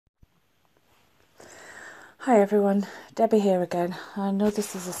Hi everyone, Debbie here again. I know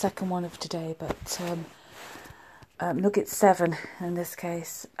this is the second one of today, but look, it's 7 in this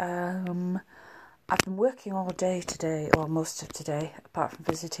case. I've been working all day today, or most of today, apart from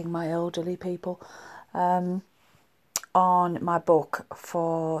visiting my elderly people, on my book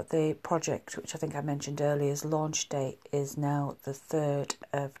for the project, which I think I mentioned earlier. Launch date is now the 3rd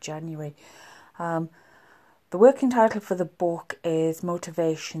of January. The working title for the book is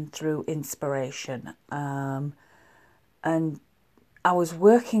Motivation Through Inspiration. And I was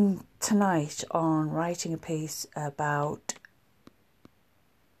working tonight on writing a piece about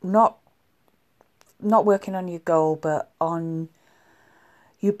not working on your goal, but on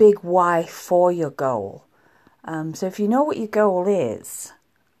your big why for your goal. So if you know what your goal is,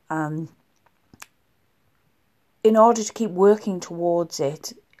 in order to keep working towards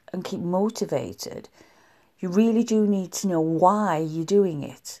it and keep motivated, you really do need to know why you're doing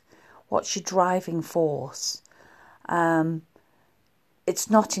it. What's your driving force?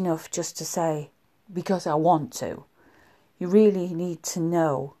 It's not enough just to say, because I want to. You really need to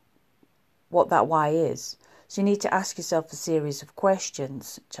know what that why is. So you need to ask yourself a series of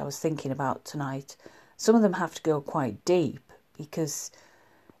questions, which I was thinking about tonight. Some of them have to go quite deep because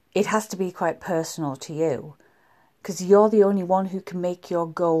it has to be quite personal to you, because you're the only one who can make your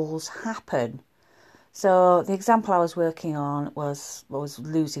goals happen. So the example I was working on was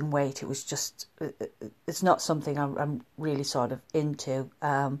losing weight. It was just, it's not something I'm really sort of into,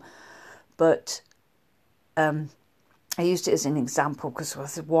 but I used it as an example because it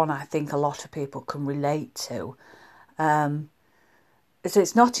was one I think a lot of people can relate to. So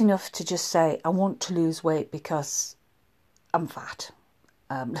it's not enough to just say, I want to lose weight because I'm fat.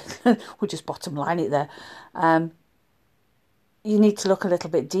 We'll just bottom line it there. You need to look a little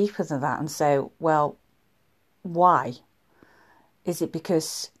bit deeper than that and say, well, why? Is it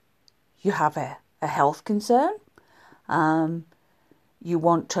because you have a health concern? You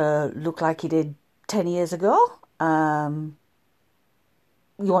want to look like you did 10 years ago? You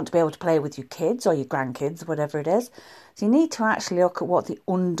want to be able to play with your kids or your grandkids, whatever it is. So you need to actually look at what the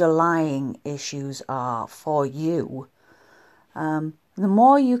underlying issues are for you. The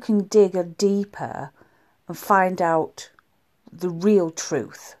more you can dig deeper and find out the real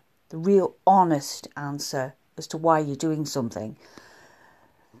truth, the real honest answer as to why you're doing something,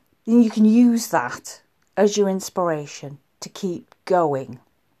 then you can use that as your inspiration to keep going.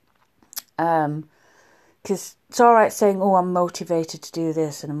 Because it's all right saying, oh, I'm motivated to do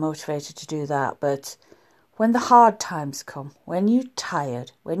this and I'm motivated to do that, but when the hard times come, when you're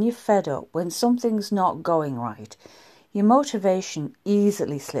tired, when you're fed up, when something's not going right, your motivation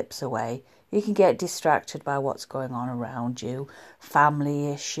easily slips away. You can get distracted by what's going on around you, family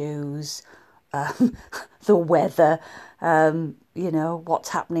issues, the weather, what's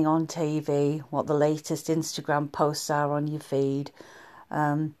happening on TV, what the latest Instagram posts are on your feed.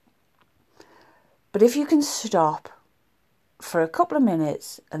 But if you can stop for a couple of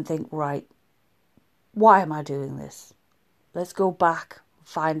minutes and think, right, why am I doing this? Let's go back,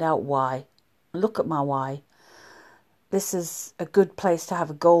 find out why, look at my why. This is a good place to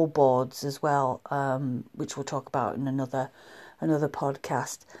have goal boards as well, which we'll talk about in another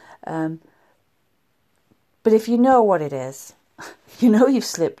podcast. But if you know what it is, you know you've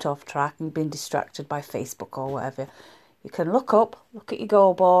slipped off track and been distracted by Facebook or whatever, you can look at your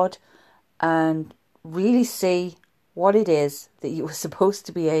goal board and really see what it is that you were supposed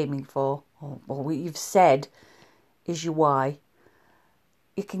to be aiming for, or what you've said is your why.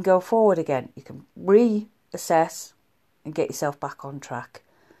 You can go forward again. You can reassess and get yourself back on track.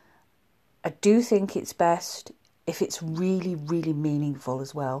 I do think it's best if it's really, really meaningful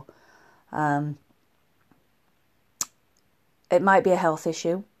as well. It might be a health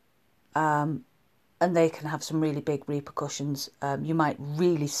issue, and they can have some really big repercussions. You might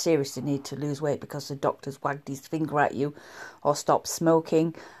really seriously need to lose weight because the doctor's wagged his finger at you or stopped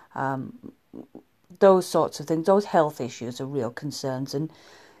smoking. Those sorts of things, those health issues are real concerns, and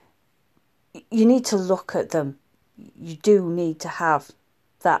you need to look at them. You do need to have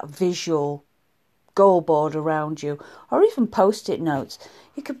that visual goal board around you, or even post-it notes.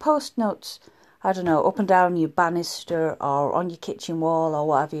 You could post notes, I don't know, up and down your banister or on your kitchen wall or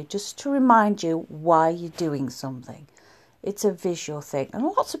whatever, just to remind you why you're doing something. It's a visual thing, and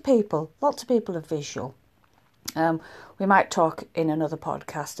lots of people are visual. We might talk in another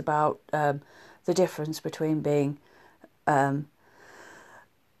podcast about the difference between being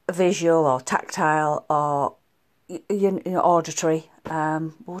visual or tactile or auditory.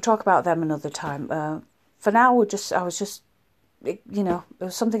 We'll talk about them another time. For now, it was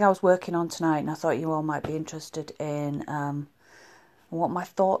something I was working on tonight, and I thought you all might be interested in what my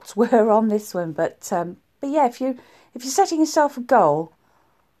thoughts were on this one. But But yeah, if you're setting yourself a goal,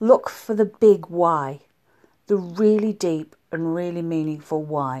 look for the big why, the really deep and really meaningful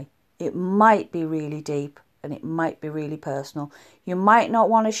why. It might be really deep and it might be really personal. You might not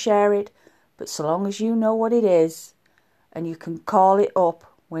want to share it, but so long as you know what it is and you can call it up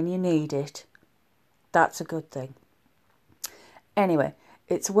when you need it, that's a good thing. Anyway,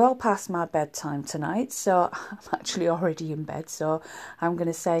 it's well past my bedtime tonight, so I'm actually already in bed, so I'm going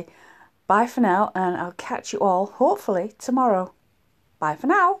to say bye for now, and I'll catch you all hopefully tomorrow. Bye for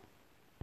now.